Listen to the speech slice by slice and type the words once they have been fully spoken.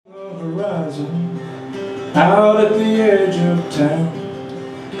horizon, out at the edge of town.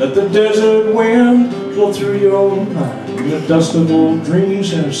 Let the desert wind blow through your mind. The dust of old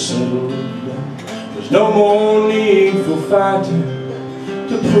dreams has settled down. There's no more need for fighting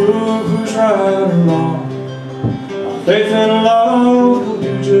to prove who's right or wrong. Our faith and love will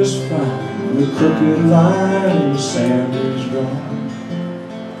do just fine when the crooked line in the sand is drawn.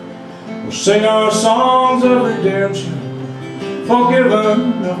 We'll sing our songs of redemption,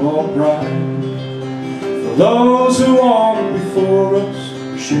 forgiven of all pride. For those who walk before us,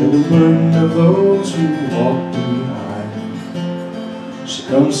 share the burden of those who walk behind. So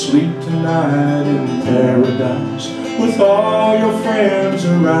come sleep tonight in paradise with all your friends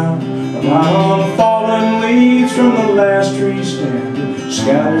around. Lie on fallen leaves from the last tree standing,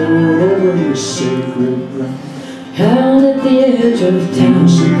 scattered over this sacred ground. Out at the edge of town, you can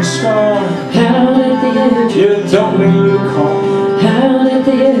see the scar. Out at the edge, you don't need a car. Out at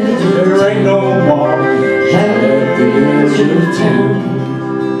the edge, there ain't no bar. Out at the edge of town.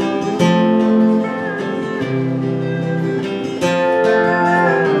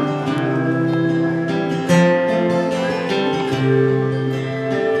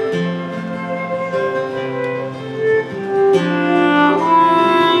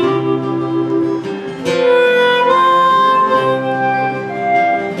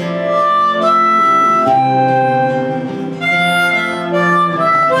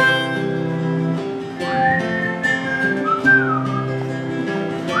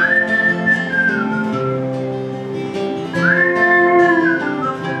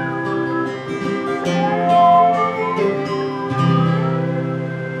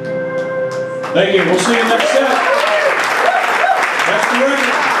 Thank you. We'll see you next set.